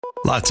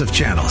Lots of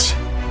channels,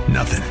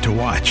 nothing to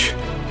watch,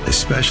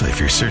 especially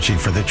if you're searching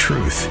for the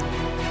truth.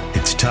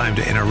 It's time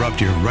to interrupt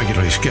your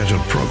regularly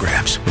scheduled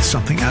programs with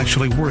something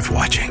actually worth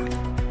watching.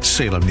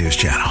 Salem News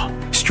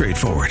Channel.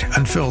 Straightforward,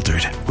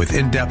 unfiltered, with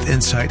in-depth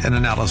insight and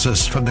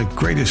analysis from the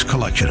greatest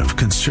collection of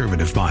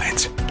conservative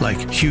minds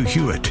like Hugh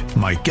Hewitt,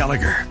 Mike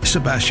Gallagher,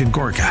 Sebastian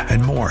Gorka,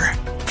 and more.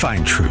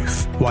 Find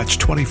truth. Watch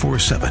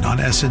 24/7 on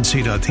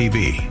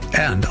snc.tv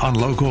and on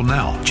Local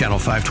Now, Channel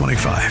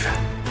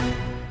 525.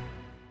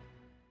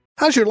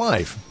 How's your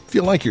life?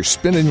 Feel like you're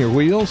spinning your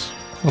wheels?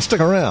 Well,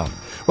 stick around.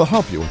 We'll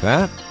help you with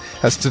that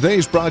as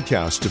today's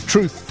broadcast of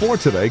Truth for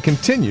Today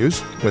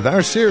continues with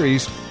our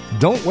series,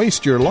 Don't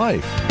Waste Your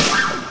Life.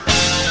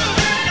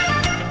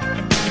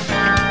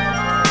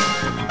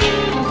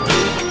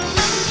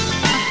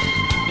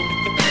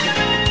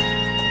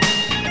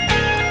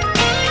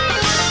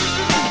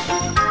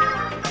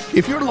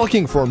 If you're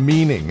looking for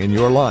meaning in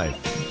your life,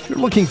 if you're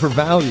looking for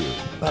value,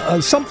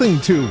 something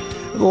to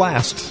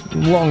last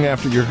long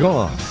after you're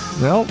gone,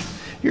 well,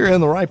 you're in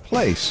the right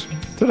place.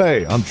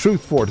 Today, on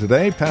Truth for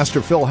Today,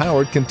 Pastor Phil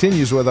Howard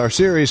continues with our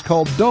series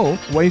called Don't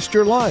Waste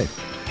Your Life.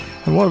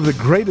 And one of the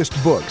greatest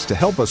books to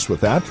help us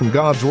with that from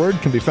God's Word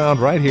can be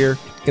found right here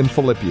in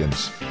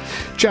Philippians.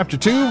 Chapter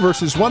 2,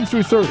 verses 1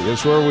 through 30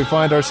 is where we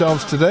find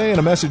ourselves today in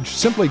a message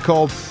simply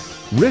called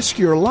Risk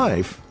Your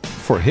Life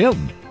for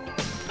Him.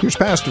 Here's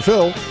Pastor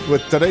Phil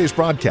with today's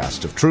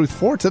broadcast of Truth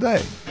for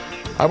Today.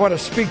 I want to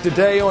speak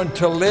today on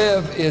to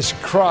live is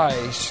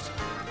Christ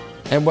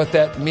and what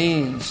that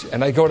means.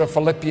 And I go to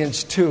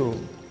Philippians 2.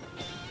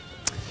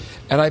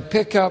 And I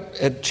pick up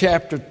at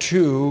chapter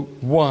 2,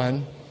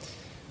 1,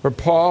 where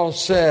Paul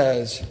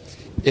says,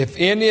 if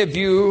any of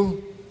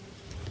you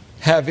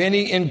have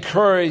any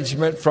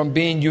encouragement from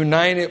being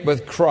united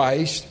with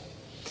Christ,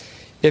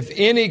 if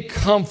any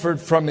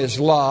comfort from His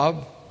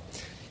love,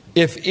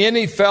 if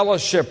any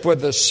fellowship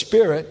with the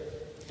Spirit,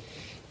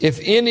 if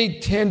any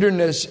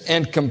tenderness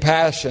and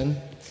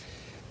compassion,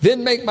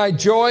 then make my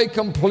joy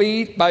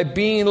complete by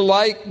being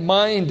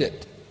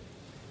like-minded,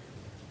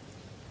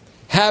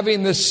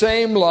 having the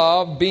same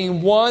love,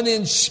 being one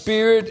in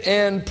spirit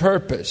and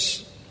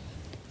purpose.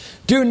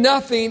 Do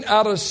nothing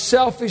out of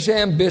selfish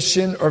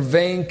ambition or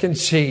vain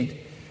conceit.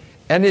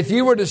 And if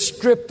you were to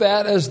strip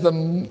that as the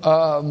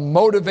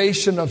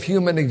motivation of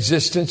human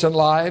existence and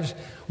lives,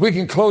 we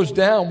can close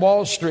down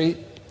Wall Street.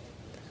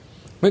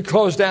 We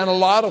close down a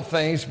lot of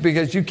things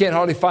because you can't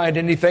hardly find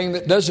anything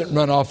that doesn't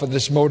run off of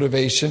this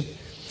motivation.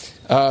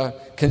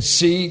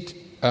 Conceit,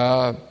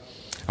 our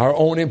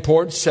own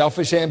importance,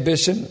 selfish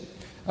ambition.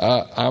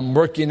 I'm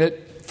working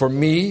it for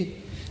me.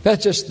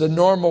 That's just the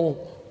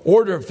normal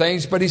order of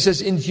things. But he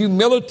says, in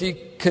humility,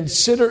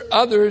 consider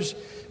others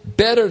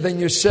better than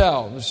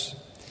yourselves.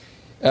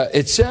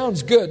 It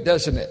sounds good,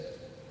 doesn't it?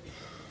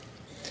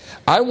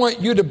 I want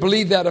you to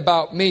believe that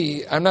about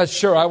me. I'm not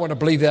sure I want to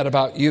believe that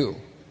about you.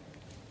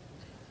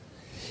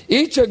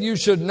 Each of you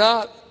should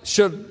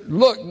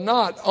look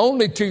not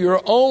only to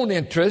your own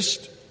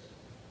interest,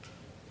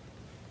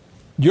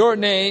 your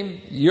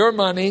name, your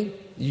money,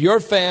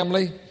 your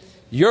family,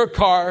 your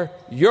car,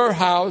 your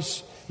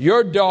house,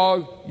 your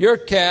dog, your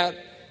cat,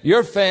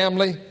 your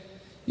family.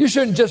 You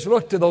shouldn't just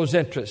look to those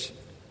interests,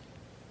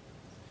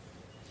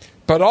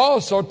 but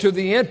also to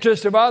the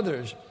interest of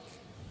others.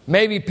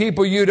 Maybe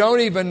people you don't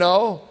even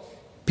know,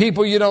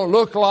 people you don't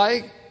look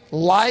like,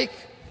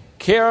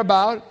 care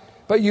about,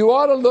 but you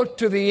ought to look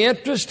to the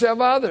interest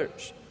of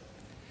others.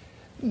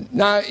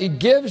 Now, he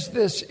gives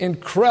this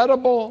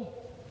incredible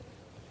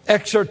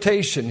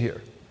exhortation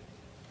here.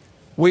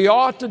 We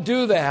ought to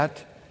do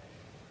that.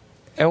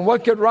 And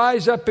what could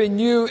rise up in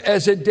you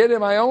as it did in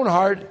my own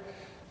heart,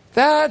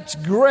 that's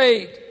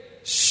great.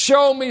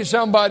 Show me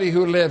somebody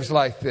who lives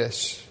like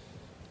this.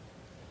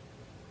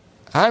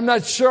 I'm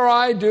not sure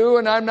I do,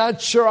 and I'm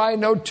not sure I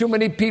know too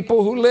many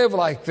people who live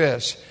like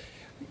this.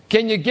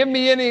 Can you give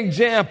me any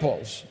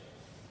examples?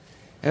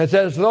 And it's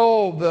as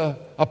though the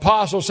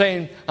apostle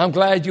saying, I'm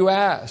glad you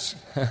asked.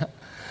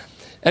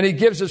 And he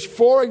gives us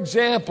 4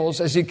 examples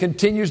as he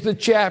continues the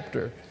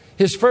chapter.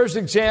 His first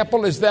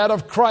example is that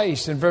of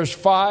Christ in verse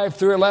 5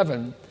 through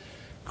 11.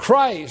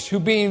 Christ, who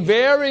being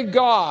very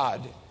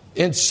God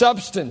in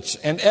substance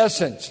and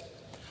essence,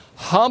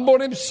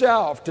 humbled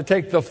himself to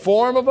take the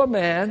form of a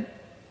man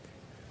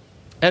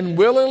and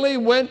willingly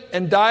went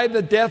and died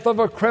the death of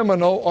a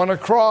criminal on a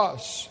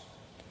cross.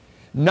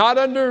 Not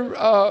under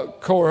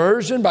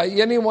coercion by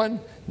anyone,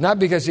 not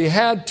because he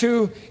had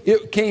to.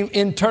 It came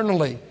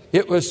internally.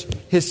 It was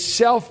his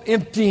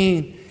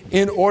self-emptying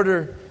in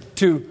order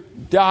to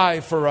die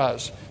for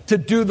us, to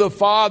do the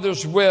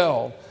Father's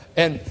will.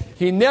 And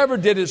he never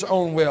did his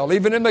own will.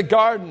 Even in the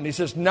garden, he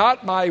says,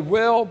 not my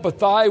will, but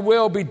thy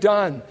will be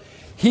done.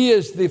 He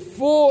is the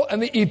full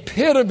and the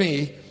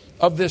epitome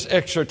of this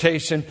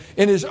exhortation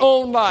in his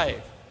own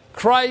life.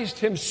 Christ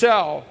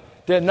himself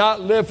did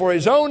not live for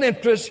his own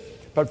interests,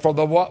 but for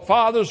the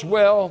Father's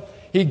will.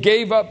 He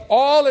gave up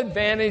all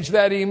advantage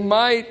that he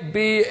might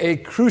be a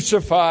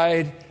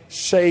crucified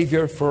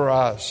Savior for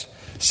us.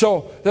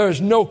 So there is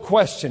no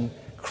question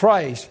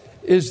Christ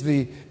is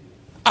the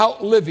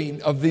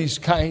outliving of these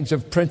kinds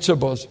of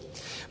principles.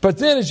 But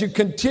then as you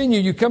continue,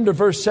 you come to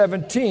verse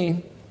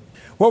 17,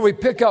 where we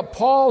pick up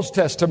Paul's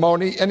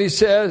testimony, and he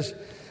says,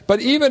 but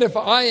even if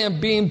I am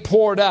being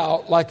poured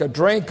out like a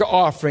drink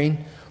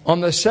offering on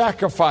the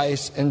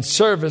sacrifice and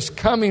service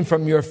coming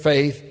from your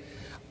faith,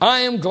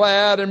 I am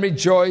glad and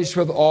rejoice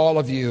with all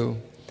of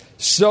you.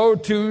 So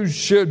too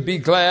should be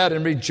glad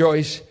and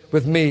rejoice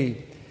with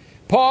me.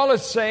 Paul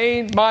is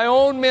saying, my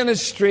own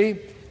ministry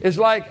is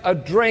like a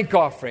drink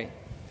offering.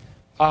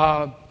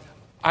 I'm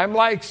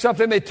like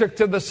something they took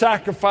to the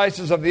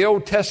sacrifices of the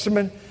Old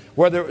Testament,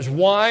 whether it was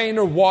wine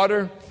or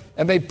water,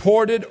 and they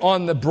poured it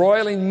on the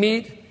broiling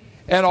meat,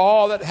 and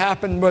all that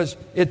happened was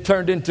it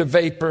turned into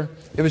vapor.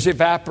 It was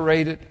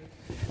evaporated.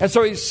 And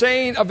so he's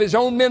saying of his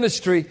own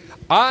ministry,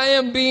 I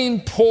am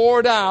being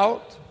poured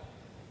out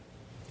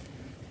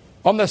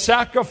on the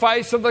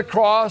sacrifice of the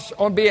cross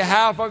on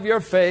behalf of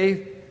your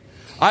faith.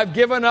 I've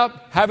given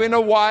up having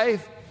a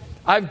wife.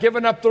 I've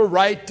given up the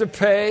right to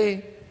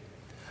pay.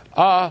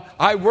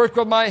 I work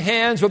with my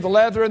hands with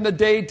leather in the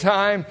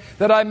daytime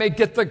that I may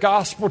get the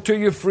gospel to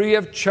you free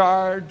of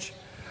charge.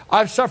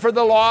 I've suffered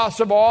the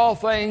loss of all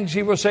things,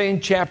 he will say in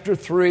chapter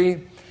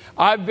 3.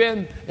 I've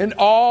been in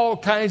all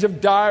kinds of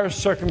dire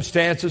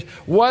circumstances.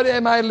 What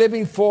am I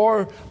living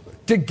for?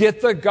 To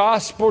get the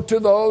gospel to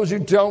those who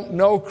don't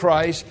know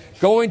Christ,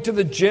 going to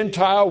the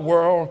Gentile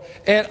world,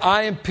 and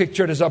I am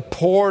pictured as a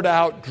poured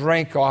out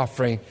drink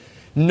offering.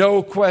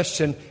 No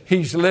question,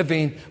 he's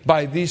living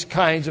by these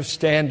kinds of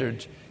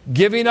standards,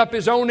 giving up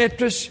his own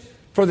interests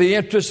for the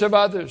interests of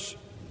others.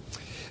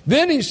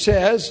 Then he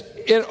says,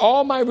 in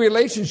all my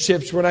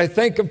relationships, when I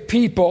think of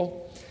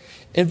people,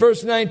 in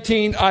verse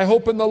 19, I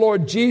hope in the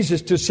Lord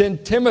Jesus to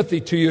send Timothy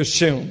to you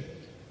soon,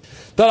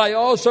 that I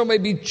also may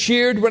be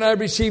cheered when I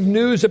receive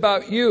news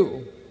about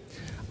you.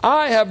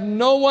 I have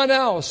no one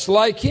else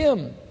like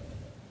him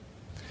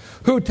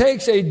who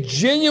takes a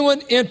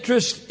genuine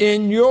interest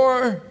in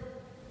your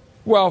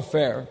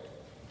welfare.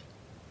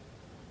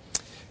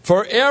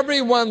 For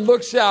everyone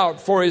looks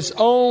out for his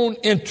own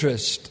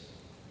interest,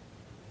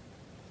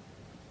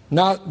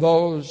 not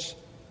those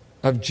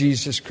of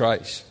Jesus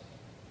Christ.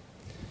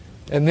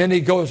 And then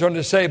he goes on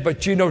to say,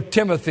 but you know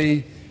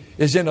Timothy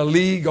is in a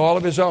league all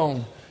of his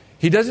own.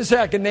 He doesn't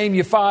say I can name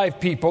you 5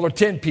 people or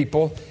 10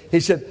 people. He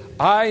said,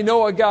 I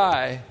know a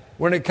guy,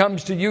 when it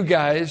comes to you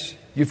guys,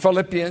 you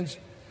Philippians,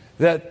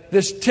 that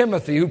this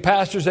Timothy who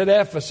pastors at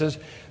Ephesus,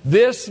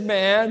 this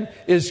man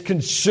is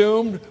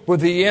consumed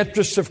with the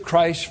interests of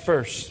Christ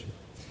first.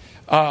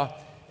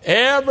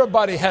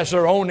 Everybody has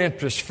their own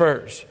interests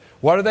first.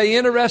 What are they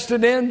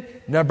interested in?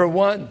 Number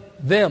 1,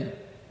 them.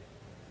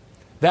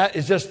 That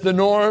is just the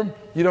norm.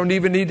 You don't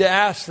even need to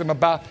ask them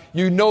about.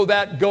 You know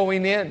that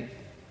going in.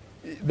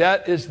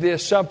 That is the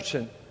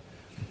assumption.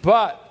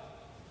 But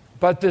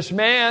this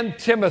man,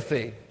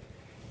 Timothy,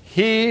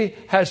 he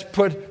has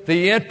put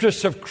the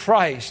interests of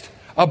Christ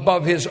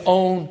above his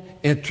own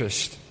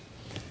interest.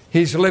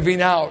 He's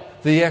living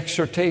out the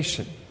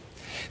exhortation.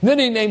 And then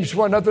he names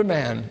one other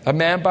man, a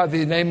man by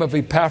the name of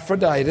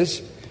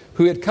Epaphroditus,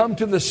 who had come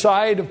to the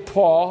side of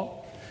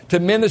Paul to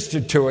minister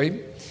to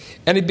him.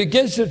 And he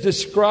begins to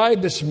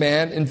describe this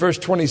man in verse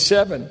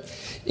 27.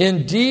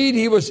 Indeed,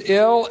 he was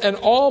ill and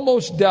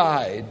almost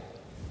died.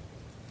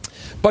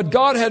 But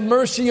God had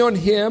mercy on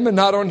him, and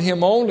not on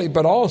him only,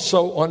 but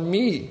also on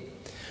me,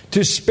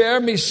 to spare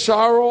me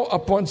sorrow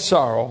upon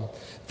sorrow.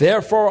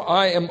 Therefore,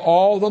 I am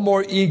all the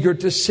more eager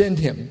to send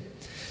him,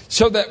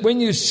 so that when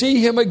you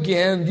see him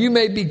again, you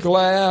may be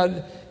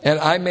glad, and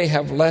I may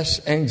have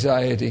less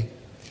anxiety.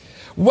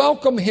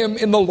 Welcome him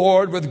in the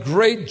Lord with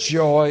great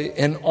joy,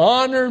 and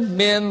honor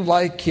men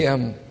like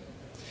him,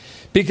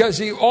 because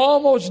he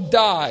almost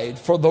died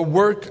for the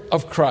work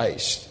of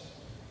Christ,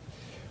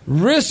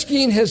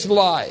 risking his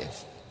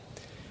life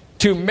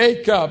to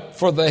make up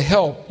for the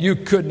help you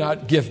could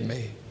not give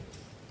me.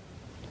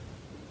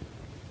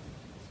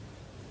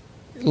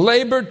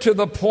 Labored to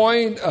the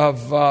point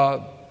of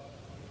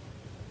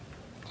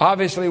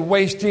obviously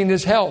wasting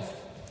his health,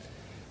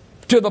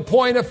 to the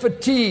point of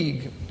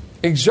fatigue,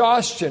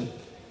 exhaustion.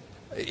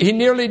 He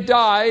nearly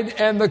died,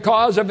 and the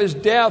cause of his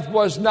death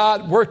was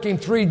not working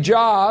 3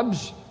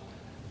 jobs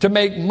to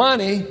make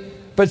money,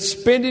 but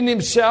spending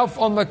himself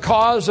on the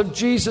cause of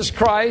Jesus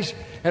Christ.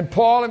 And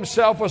Paul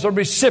himself was a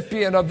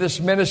recipient of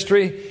this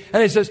ministry.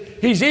 And he says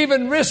he's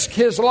even risked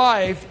his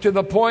life to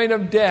the point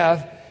of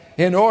death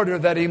in order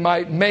that he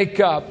might make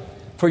up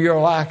for your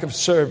lack of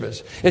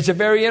service. It's a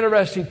very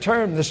interesting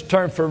term, this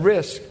term for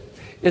risk.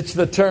 It's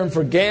the term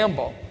for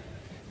gamble.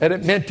 And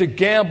it meant to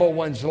gamble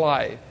one's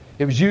life.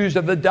 It was used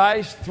of the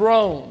dice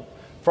thrown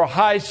for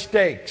high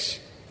stakes.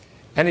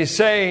 And he's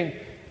saying,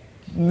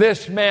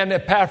 this man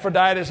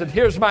Epaphroditus said,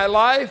 here's my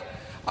life.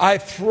 I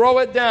throw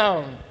it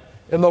down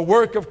in the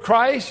work of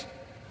Christ.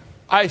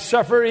 I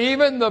suffer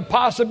even the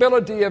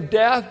possibility of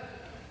death,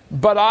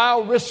 but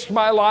I'll risk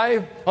my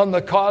life on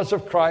the cause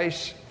of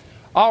Christ.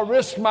 I'll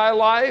risk my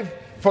life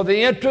for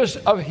the interest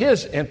of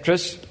his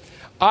interest.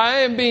 I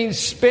am being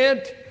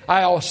spent.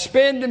 I'll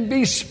spend and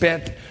be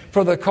spent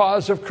for the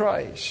cause of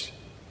Christ.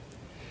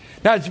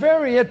 Now, it's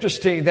very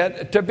interesting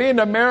that to be an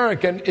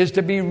American is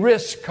to be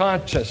risk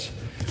conscious.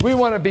 We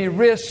want to be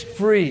risk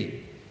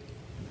free.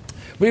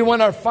 We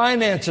want our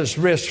finances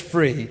risk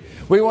free.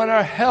 We want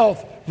our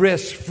health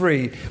risk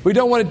free. We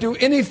don't want to do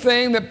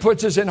anything that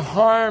puts us in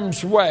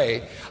harm's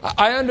way.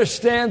 I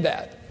understand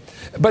that.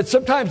 But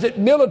sometimes it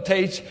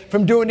militates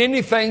from doing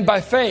anything by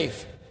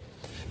faith.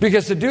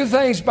 Because to do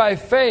things by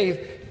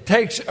faith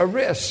takes a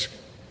risk.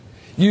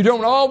 You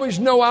don't always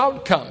know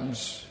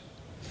outcomes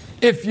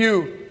if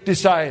you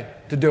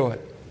decide to do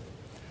it.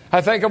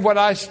 I think of when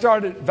I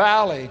started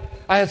Valley,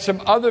 I had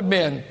some other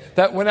men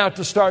that went out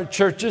to start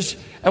churches,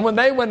 and when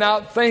they went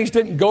out, things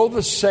didn't go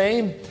the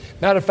same.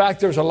 Matter of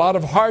fact, there was a lot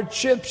of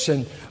hardships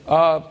and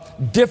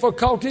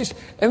difficulties,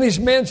 and these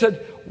men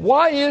said,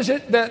 why is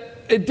it that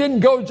it didn't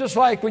go just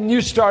like when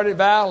you started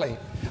Valley?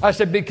 I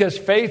said, because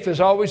faith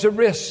is always a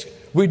risk.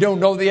 We don't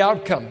know the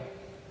outcome.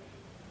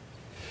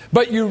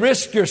 But you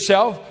risk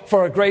yourself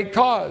for a great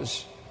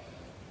cause.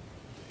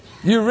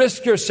 You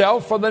risk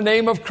yourself for the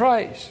name of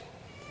Christ.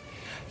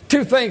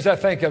 Two things I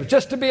think of.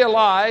 Just to be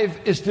alive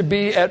is to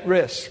be at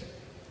risk.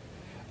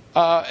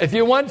 If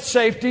you want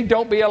safety,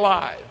 don't be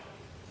alive.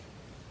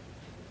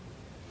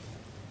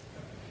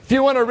 If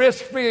you want a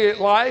risk-free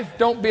life,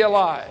 don't be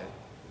alive.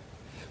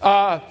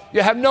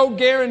 You have no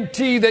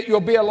guarantee that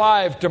you'll be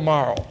alive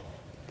tomorrow.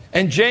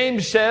 And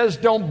James says,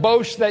 don't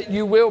boast that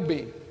you will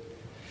be.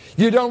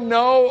 You don't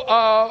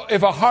know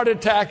if a heart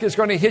attack is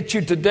going to hit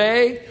you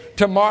today,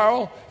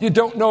 tomorrow. You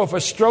don't know if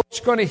a stroke's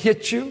going to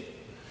hit you.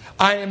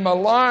 I am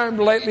alarmed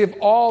lately of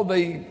all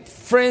the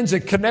friends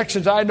and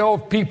connections I know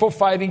of people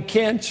fighting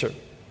cancer.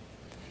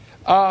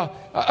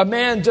 A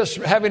man just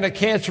having a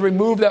cancer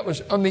removed that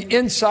was on the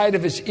inside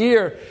of his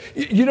ear.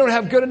 You don't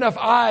have good enough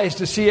eyes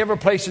to see every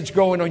place it's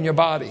going on your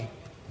body.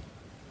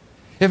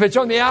 If it's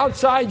on the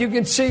outside, you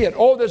can see it.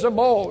 Oh, there's a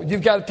mole.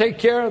 You've got to take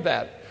care of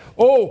that.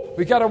 Oh,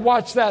 we got to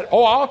watch that.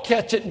 Oh, I'll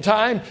catch it in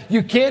time.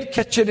 You can't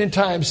catch it in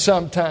time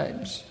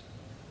sometimes.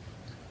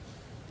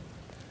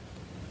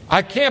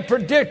 I can't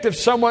predict if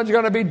someone's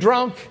going to be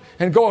drunk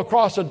and go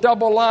across a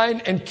double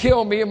line and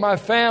kill me and my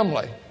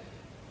family.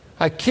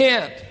 I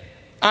can't.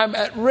 I'm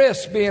at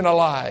risk being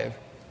alive.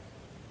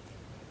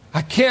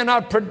 I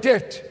cannot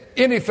predict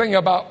anything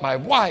about my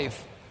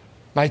wife,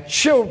 my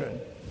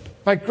children,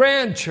 my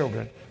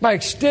grandchildren, my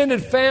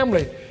extended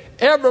family.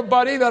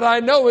 Everybody that I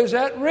know is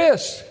at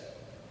risk.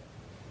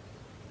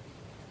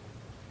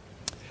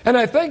 And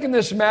I think in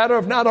this matter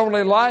of not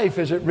only life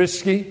is it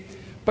risky,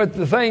 but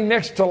the thing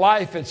next to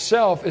life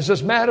itself is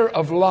this matter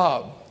of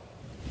love.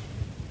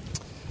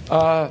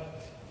 To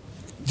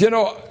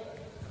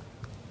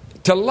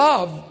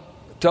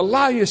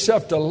allow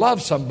yourself to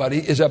love somebody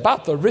is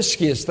about the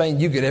riskiest thing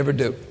you could ever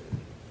do.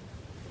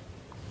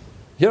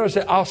 You know,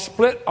 say, I'll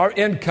split our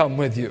income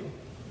with you.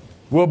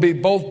 We'll be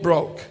both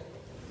broke.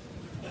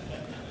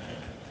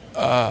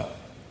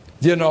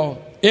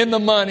 In the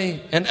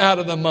money and out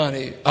of the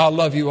money, I'll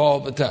love you all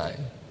the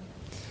time.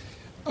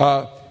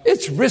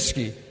 It's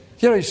risky.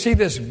 You see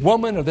this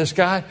woman or this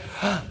guy,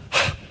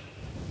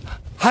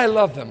 I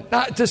love them.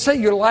 Not to say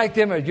you like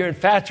them or you're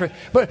infatuated,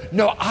 but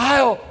no,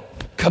 I'll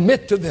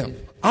commit to them.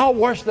 I'll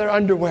wash their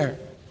underwear.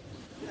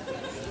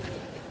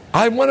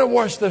 I want to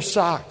wash their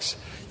socks.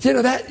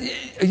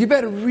 You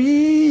better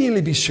really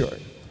be sure.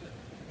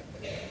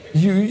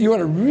 You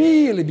want to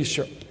really be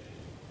sure.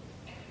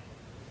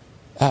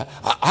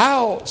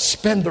 I'll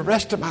spend the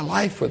rest of my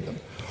life with them.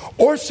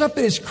 Or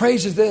something as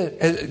crazy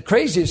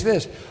as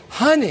this.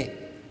 Honey,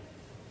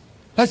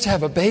 let's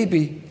have a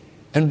baby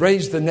and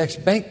raise the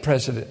next bank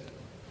president.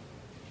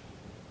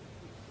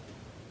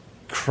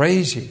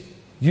 Crazy.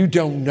 You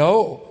don't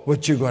know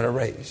what you're going to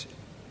raise.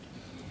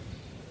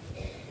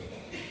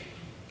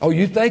 Oh,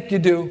 you think you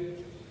do.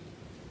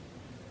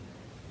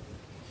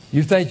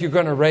 You think you're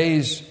going to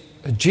raise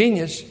a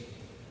genius,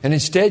 and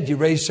instead you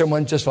raise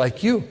someone just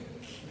like you.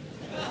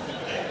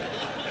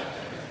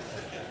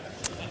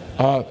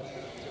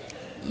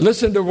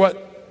 Listen to what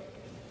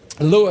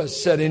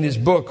Lewis said in his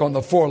book on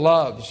the Four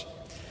Loves.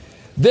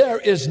 There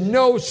is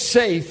no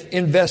safe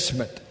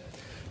investment.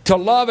 To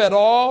love at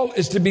all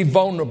is to be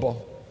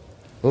vulnerable.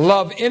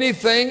 Love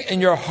anything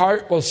and your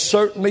heart will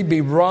certainly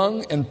be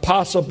wrung and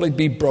possibly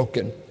be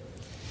broken.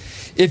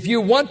 If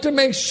you want to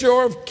make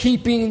sure of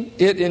keeping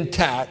it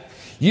intact,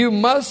 you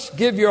must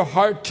give your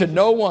heart to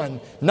no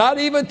one, not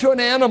even to an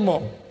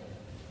animal.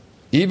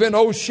 Even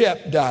old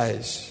Shep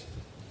dies.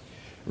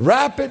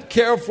 Wrap it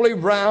carefully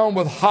round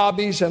with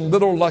hobbies and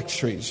little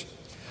luxuries.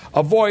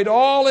 Avoid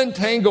all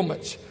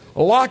entanglements.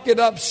 Lock it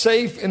up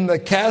safe in the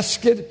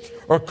casket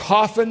or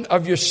coffin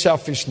of your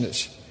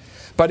selfishness.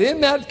 But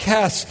in that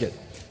casket,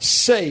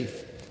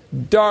 safe,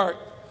 dark,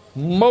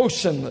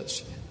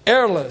 motionless,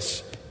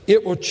 airless,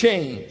 it will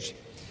change.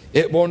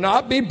 It will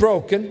not be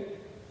broken.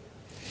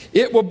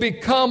 It will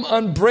become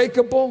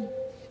unbreakable,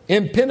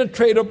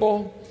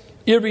 impenetrable,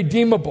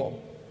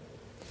 irredeemable.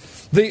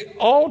 The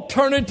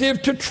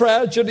alternative to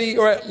tragedy,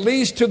 or at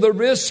least to the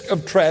risk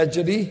of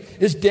tragedy,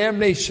 is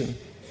damnation.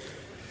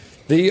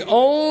 The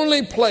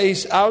only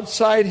place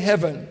outside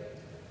heaven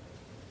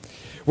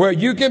where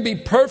you can be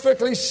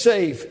perfectly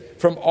safe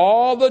from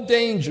all the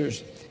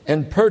dangers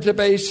and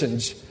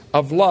perturbations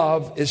of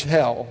love is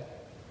hell.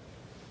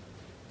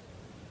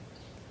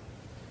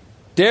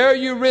 Dare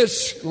you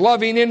risk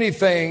loving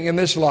anything in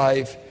this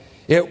life,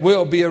 it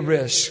will be a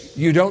risk.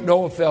 You don't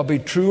know if they'll be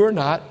true or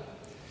not.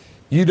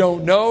 You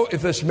don't know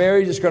if this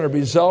marriage is going to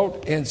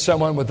result in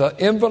someone with an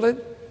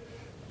invalid,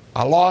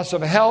 a loss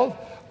of health.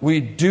 We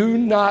do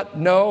not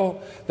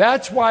know.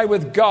 That's why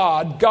with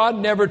God, God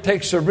never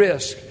takes a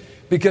risk,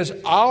 because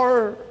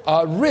our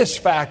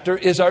risk factor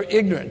is our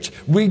ignorance.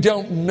 We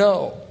don't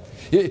know.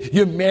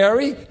 You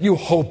marry, you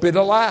hope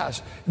it'll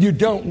last. You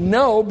don't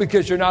know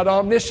because you're not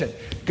omniscient.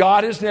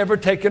 God has never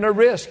taken a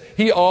risk.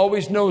 He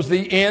always knows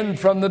the end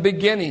from the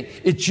beginning.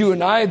 It's you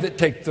and I that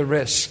take the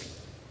risk.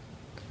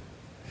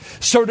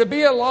 So to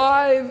be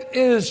alive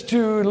is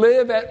to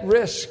live at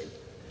risk.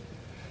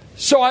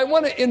 So I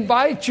want to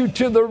invite you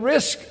to the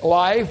risk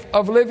life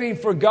of living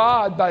for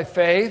God by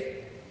faith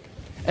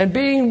and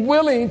being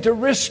willing to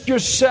risk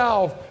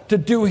yourself to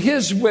do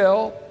His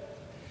will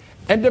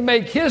and to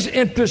make His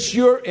interest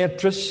your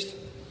interest.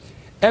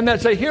 And then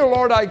say, here,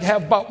 Lord, I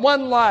have but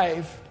one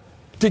life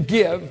to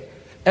give,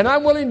 and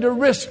I'm willing to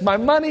risk my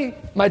money,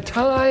 my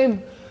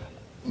time,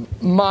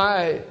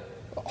 my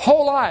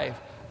whole life.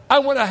 I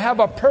want to have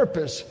a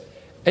purpose,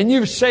 and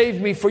you've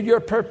saved me for your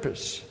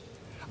purpose.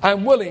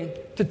 I'm willing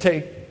to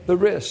take the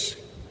risk.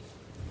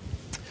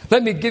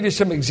 Let me give you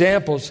some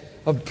examples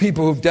of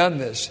people who've done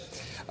this.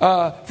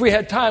 If we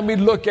had time, we'd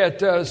look at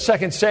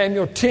 2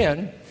 Samuel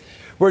 10,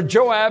 where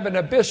Joab and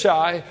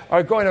Abishai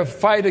are going to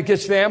fight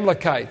against the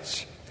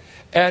Amalekites.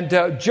 And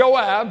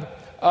Joab,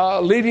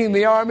 leading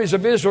the armies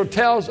of Israel,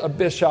 tells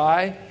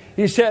Abishai,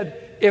 he said,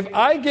 if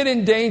I get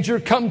in danger,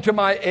 come to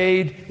my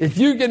aid. If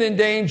you get in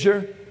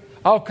danger,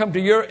 I'll come to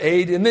your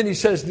aid. And then he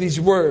says these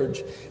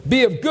words,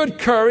 be of good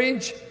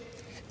courage,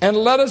 and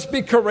let us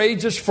be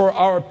courageous for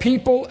our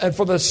people and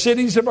for the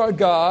cities of our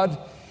God.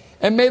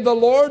 And may the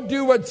Lord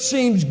do what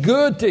seems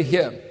good to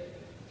him.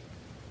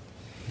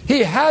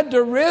 He had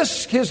to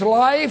risk his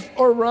life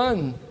or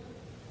run.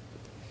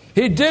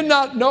 He did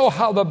not know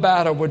how the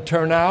battle would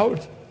turn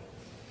out.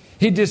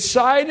 He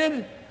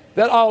decided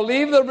that I'll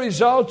leave the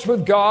results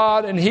with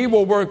God, and He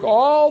will work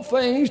all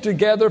things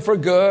together for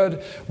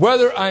good.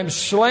 Whether I'm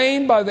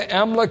slain by the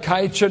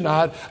Amalekites or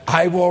not,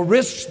 I will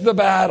risk the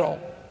battle.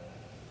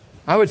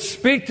 I would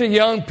speak to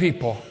young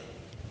people.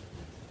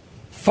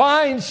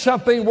 Find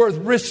something worth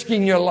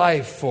risking your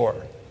life for.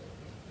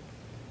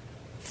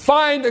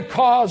 Find a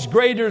cause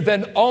greater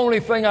than the only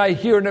thing I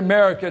hear in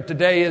America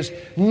today is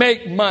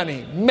make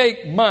money,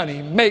 make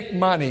money, make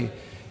money.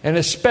 And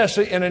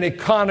especially in an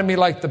economy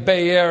like the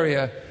Bay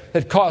Area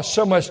that costs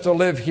so much to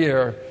live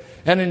here,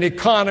 and an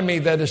economy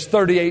that is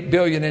 $38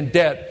 billion in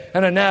debt,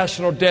 and a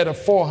national debt of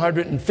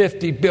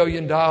 $450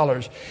 billion.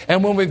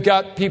 And when we've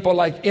got people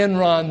like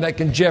Enron that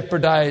can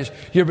jeopardize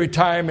your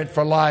retirement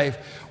for life,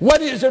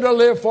 what is there to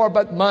live for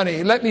but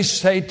money? Let me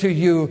say to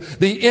you,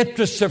 the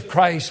interest of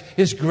Christ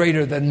is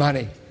greater than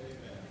money.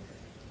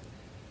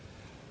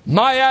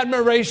 My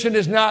admiration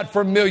is not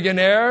for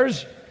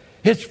millionaires.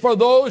 It's for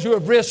those who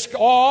have risked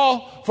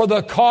all for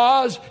the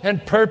cause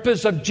and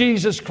purpose of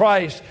Jesus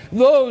Christ.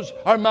 Those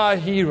are my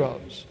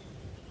heroes.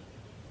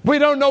 We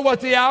don't know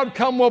what the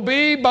outcome will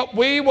be, but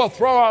we will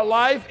throw our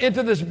life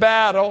into this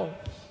battle,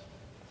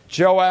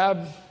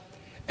 Joab,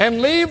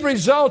 and leave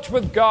results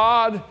with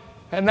God.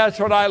 And that's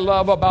what I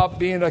love about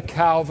being a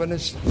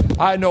Calvinist.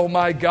 I know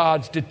my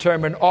God's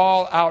determined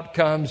all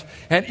outcomes,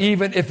 and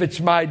even if it's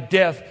my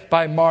death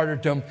by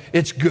martyrdom,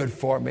 it's good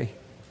for me.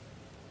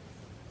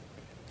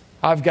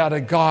 I've got a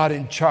God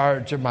in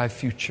charge of my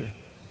future.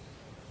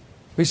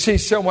 We see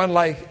someone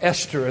like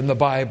Esther in the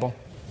Bible.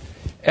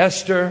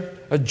 Esther,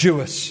 a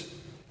Jewess,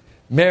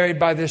 married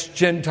by this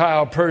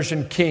Gentile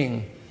Persian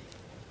king,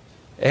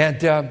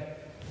 and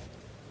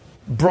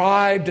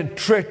bribed and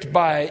tricked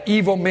by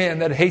evil men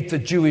that hate the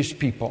Jewish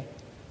people.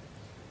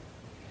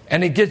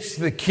 And he gets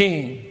the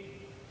king,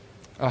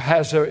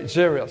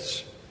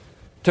 Ahasuerus,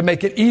 to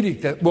make an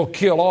edict that will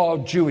kill all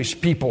Jewish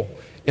people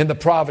in the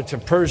province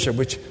of Persia,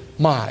 which,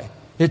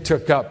 it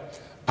took up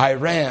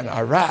Iran,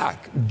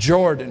 Iraq,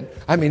 Jordan.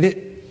 I mean,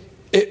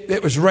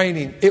 it was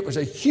reigning. It was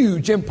a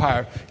huge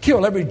empire.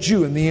 Killed every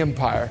Jew in the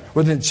empire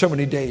within so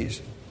many days.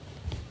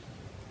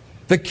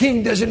 The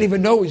king doesn't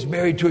even know he's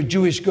married to a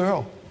Jewish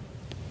girl.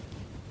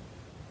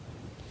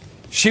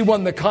 She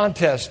won the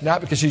contest,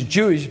 not because she's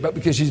Jewish, but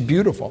because she's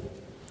beautiful.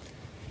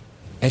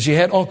 And she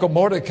had Uncle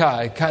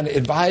Mordecai kind of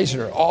advise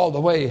her all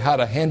the way how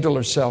to handle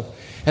herself.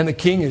 And the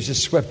king is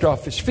just swept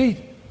off his feet.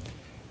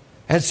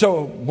 And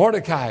so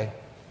Mordecai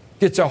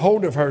gets a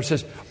hold of her and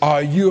says,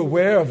 are you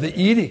aware of the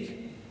edict?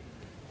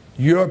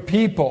 Your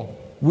people,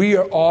 we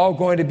are all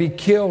going to be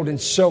killed in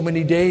so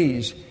many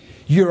days.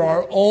 You're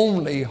our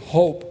only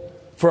hope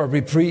for a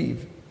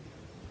reprieve.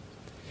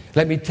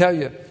 Let me tell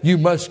you, you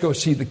must go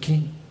see the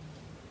king.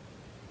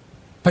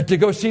 But to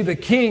go see the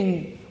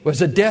king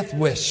was a death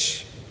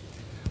wish,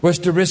 was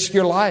to risk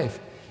your life.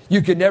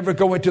 You could never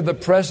go into the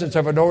presence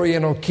of an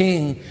Oriental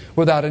king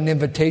without an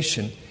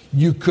invitation.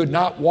 you could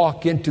not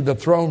walk into the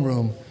throne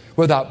room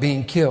without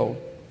being killed.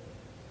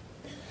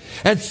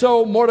 And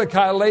so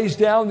Mordecai lays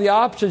down the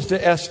options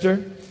to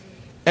Esther.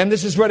 And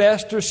this is what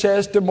Esther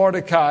says to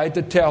Mordecai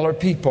to tell her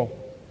people.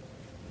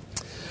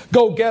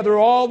 Go gather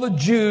all the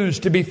Jews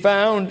to be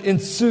found in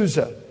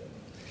Susa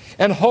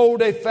and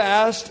hold a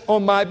fast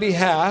on my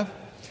behalf,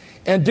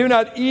 and do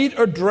not eat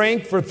or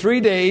drink for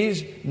 3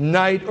 days,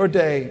 night or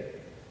day.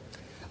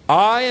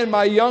 I and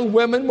my young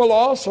women will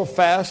also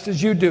fast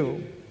as you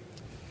do.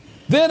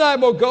 Then I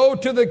will go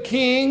to the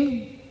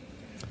king,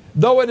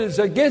 though it is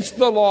against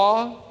the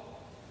law.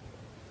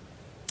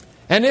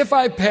 And if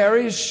I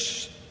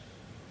perish,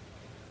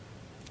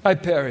 I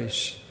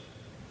perish.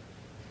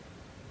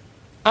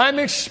 I'm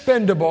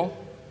expendable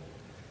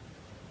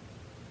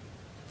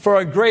for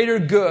a greater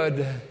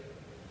good,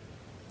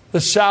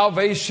 the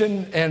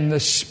salvation and the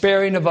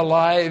sparing of the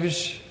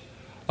lives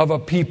of a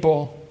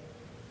people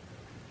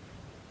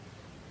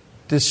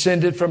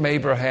descended from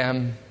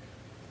Abraham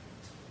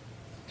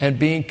and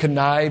being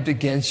connived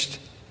against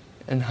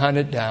and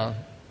hunted down.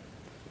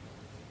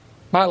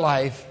 My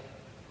life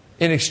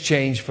in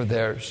exchange for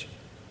theirs.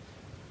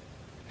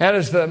 And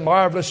as the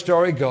marvelous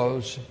story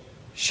goes,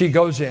 she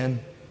goes in,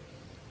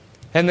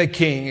 and the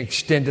king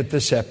extended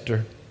the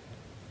scepter,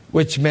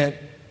 which meant,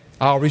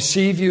 I'll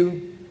receive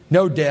you,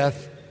 no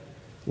death.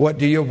 What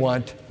do you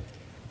want?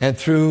 And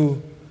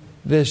through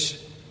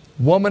this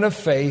woman of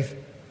faith,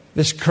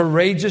 this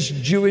courageous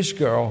Jewish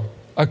girl,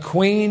 a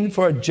queen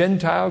for a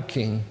Gentile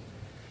king,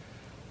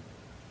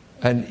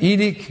 an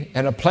edict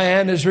and a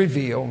plan is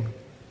revealed,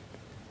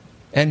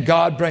 and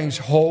God brings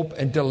hope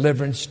and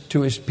deliverance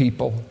to his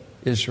people,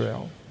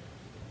 Israel.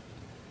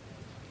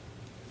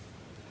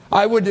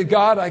 I would to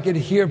God I could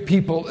hear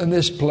people in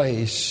this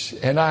place,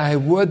 and I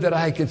would that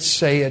I could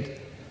say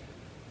it.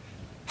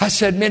 I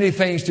said many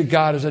things to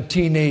God as a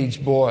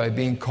teenage boy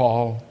being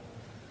called.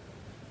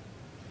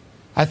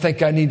 I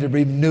think I need to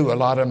renew a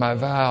lot of my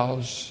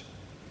vows.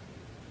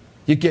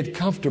 You get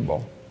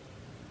comfortable.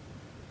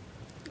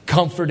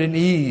 Comfort and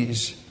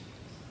ease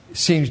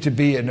seems to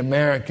be an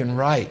American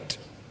right.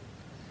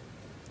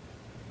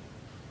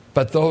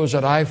 But those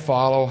that I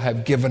follow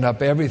have given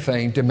up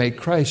everything to make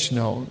Christ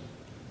known.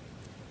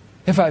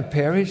 If I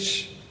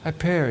perish, I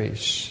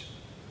perish.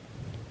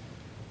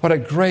 What a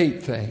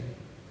great thing.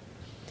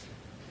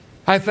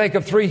 I think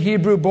of 3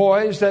 Hebrew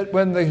boys that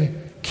when the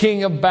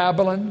king of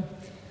Babylon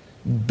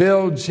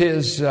builds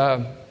his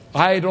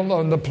idol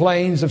on the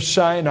plains of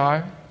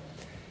Shinar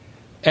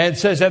and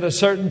says at a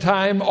certain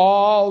time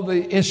all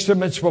the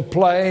instruments will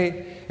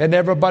play and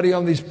everybody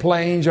on these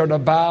plains are to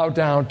bow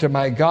down to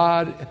my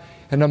God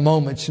in a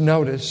moment's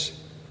notice.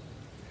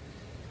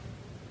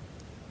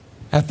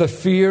 At the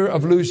fear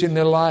of losing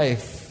their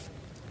life.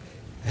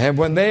 And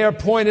when they are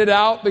pointed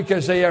out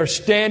because they are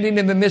standing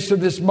in the midst of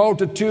this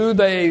multitude,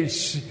 they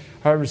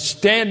are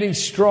standing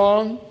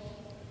strong.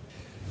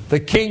 The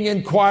king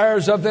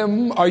inquires of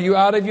them, are you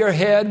out of your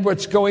head?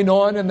 What's going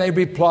on? And they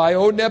reply,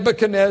 O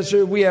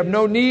Nebuchadnezzar, we have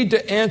no need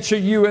to answer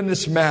you in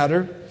this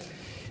matter.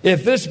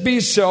 If this be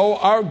so,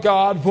 our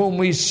God whom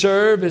we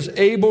serve is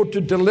able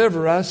to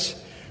deliver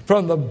us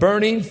from the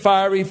burning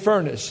fiery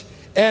furnace.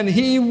 And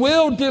he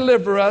will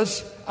deliver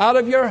us out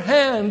of your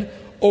hand,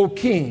 O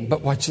king.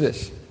 But watch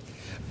this.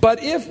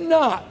 But if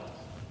not,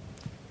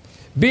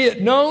 be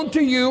it known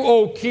to you,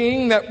 O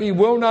king, that we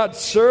will not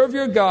serve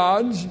your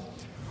gods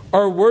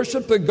or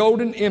worship the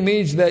golden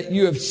image that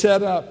you have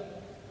set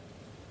up.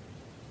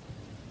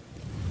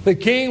 The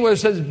king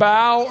was says,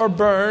 bow or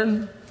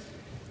burn.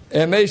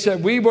 And they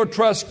said, we will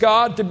trust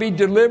God to be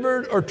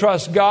delivered or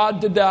trust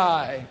God to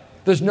die.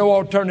 There's no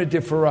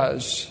alternative for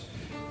us.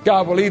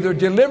 God will either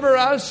deliver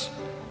us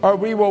or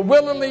we will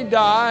willingly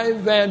die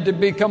than to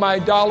become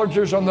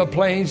idolaters on the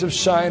plains of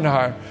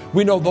Shinar.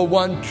 We know the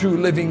one true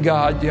living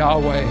God,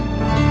 Yahweh.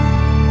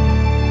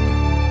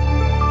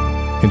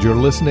 And you're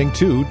listening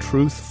to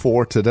Truth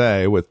for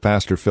Today with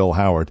Pastor Phil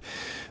Howard,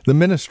 the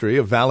ministry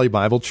of Valley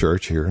Bible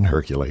Church here in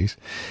Hercules.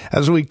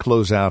 As we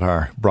close out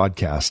our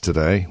broadcast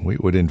today, we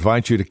would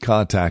invite you to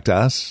contact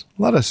us.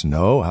 Let us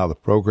know how the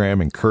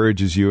program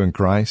encourages you in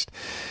Christ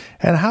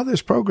and how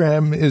this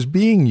program is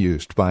being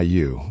used by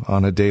you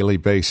on a daily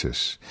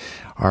basis.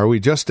 Are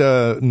we just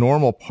a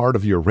normal part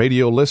of your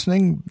radio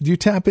listening? Do you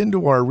tap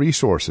into our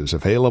resources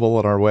available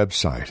at our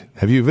website?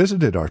 Have you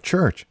visited our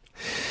church?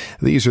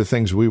 These are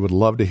things we would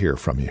love to hear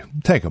from you.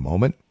 Take a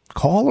moment,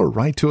 call or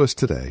write to us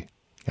today.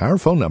 Our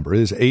phone number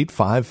is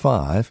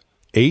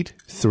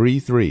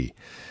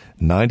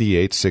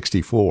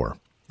 855-833-9864.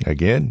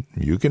 Again,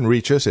 you can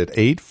reach us at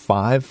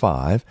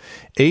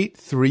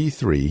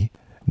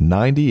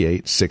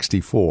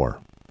 855-833-9864.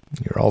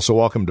 You're also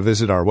welcome to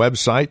visit our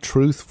website,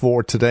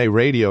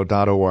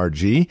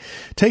 truthfortodayradio.org.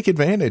 Take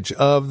advantage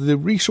of the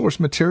resource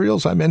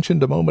materials I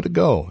mentioned a moment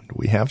ago.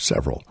 We have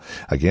several.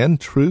 Again,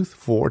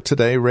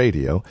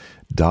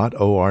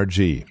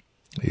 truthfortodayradio.org.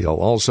 You'll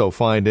also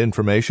find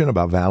information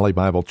about Valley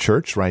Bible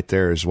Church right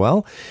there as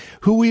well,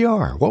 who we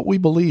are, what we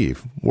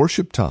believe,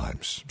 worship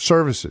times,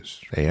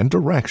 services, and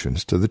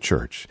directions to the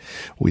church.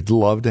 We'd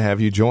love to have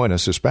you join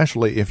us,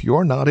 especially if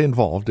you're not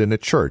involved in a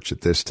church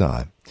at this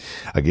time.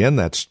 Again,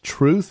 that's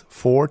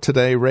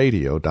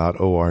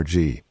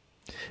truthfortodayradio.org.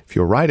 If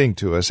you're writing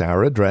to us,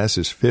 our address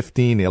is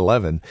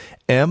 1511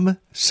 M.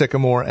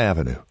 Sycamore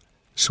Avenue,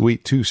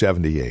 Suite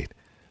 278.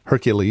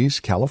 Hercules,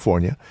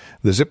 California.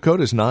 The zip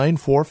code is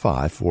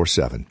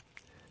 94547.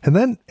 And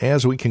then,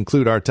 as we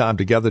conclude our time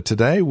together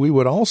today, we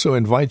would also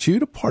invite you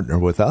to partner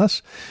with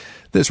us.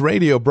 This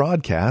radio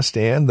broadcast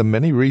and the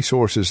many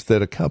resources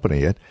that accompany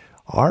it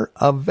are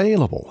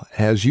available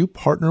as you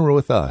partner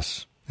with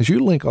us, as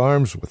you link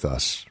arms with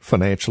us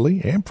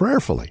financially and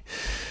prayerfully.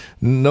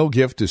 No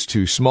gift is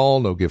too small,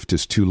 no gift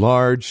is too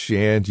large,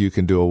 and you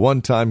can do a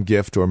one-time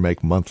gift or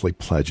make monthly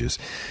pledges.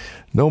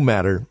 No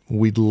matter,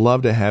 we'd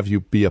love to have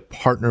you be a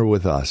partner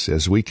with us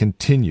as we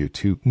continue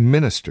to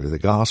minister the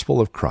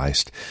gospel of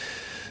Christ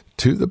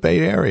to the Bay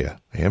Area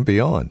and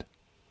beyond.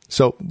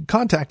 So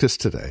contact us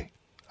today.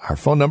 Our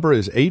phone number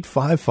is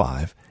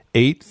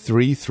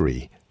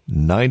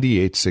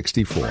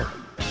 855-833-9864.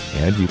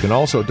 And you can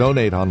also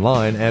donate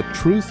online at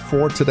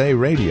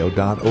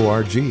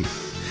truthfortodayradio.org.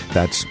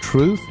 That's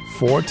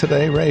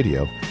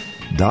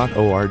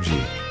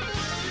truthfortodayradio.org.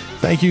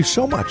 Thank you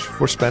so much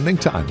for spending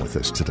time with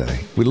us today.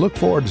 We look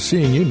forward to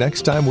seeing you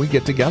next time we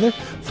get together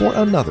for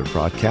another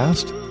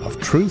broadcast of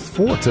Truth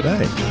for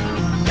Today.